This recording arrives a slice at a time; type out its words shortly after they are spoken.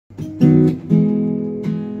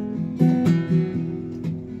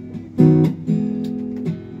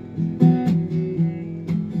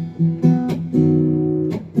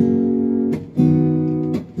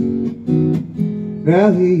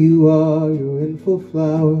in full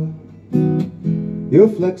flower. You're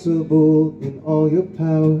flexible in all your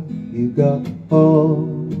power. You got all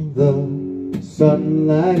the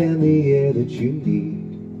sunlight and the air that you need.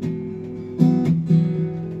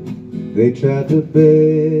 They tried to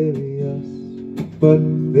bury us, but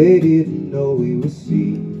they didn't know we were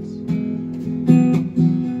seeds.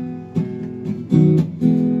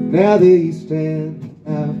 Now there you stand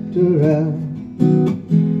after hour,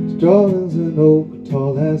 strong as an oak,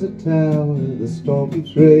 tall as a tower. The storm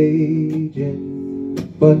keeps raging,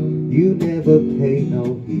 but you never pay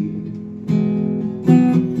no heed.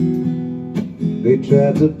 They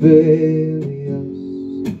tried to bury us,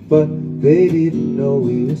 but they didn't know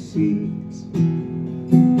we were seeds.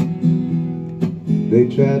 They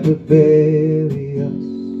tried to bury us,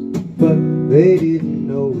 but they didn't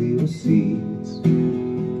know we were seeds.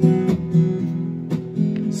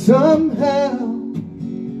 Somehow,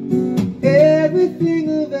 everything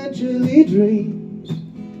eventually dreams.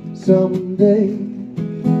 Someday,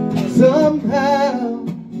 somehow,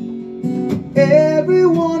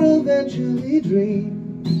 everyone eventually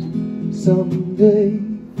dreams. Someday.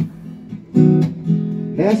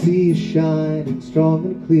 Now see you shining strong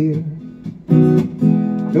and clear.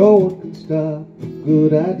 No one can stop a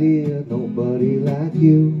good idea. Nobody like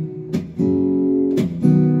you.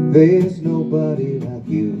 There's nobody like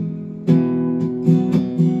you.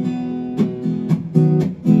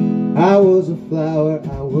 I was a flower,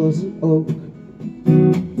 I was an oak.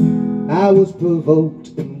 I was provoked,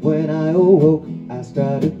 and when I awoke, I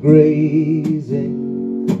started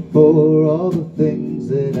grazing for all the things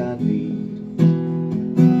that I need.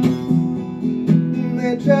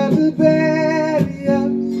 They tried to bury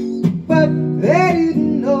us, but they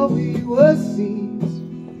didn't know we were seeds.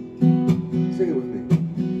 Sing it with me.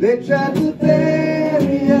 They tried to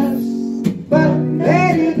bury us, but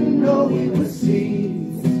they didn't know we were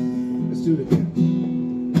seeds. Let's do it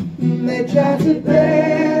again. They tried to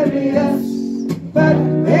bury us, but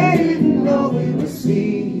they didn't know we were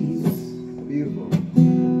seeds. Beautiful.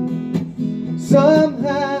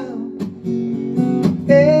 Somehow,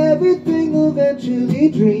 everything eventually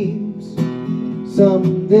dreams.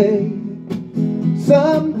 Someday,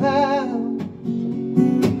 somehow,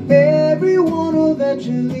 everyone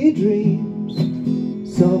eventually dreams.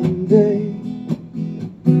 Someday.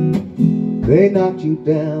 They knocked you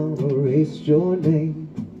down, erased your name.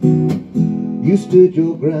 You stood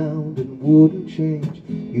your ground and wouldn't change.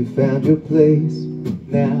 You found your place,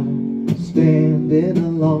 now standing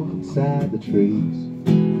alongside the trees.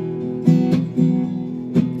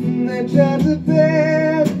 They tried to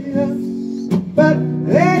bury us, but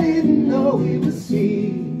they didn't know we were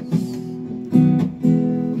seeds.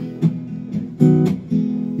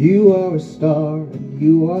 You are a star and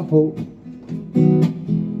you are hope.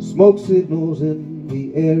 Smoke signals in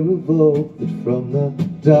the air evoke that from the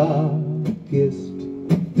darkest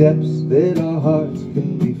depths that our hearts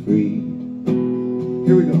can be free.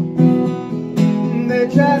 Here we go. They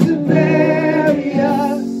tried to bury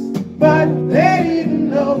us, but they didn't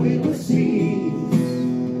know we were seeds.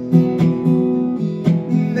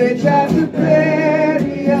 They tried to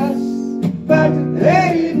bury us, but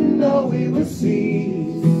they didn't know we were seeds.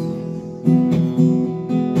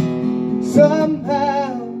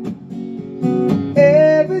 Somehow,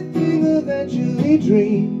 everything eventually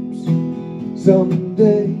dreams.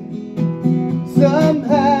 Someday,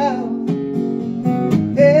 somehow,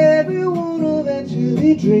 everyone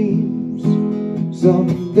eventually dreams.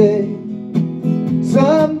 Someday,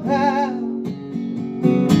 somehow,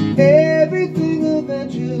 everything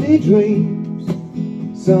eventually dreams.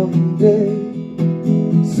 Someday,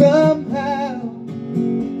 somehow,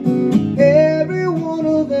 everyone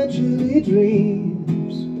eventually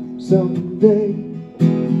dreams. Someday.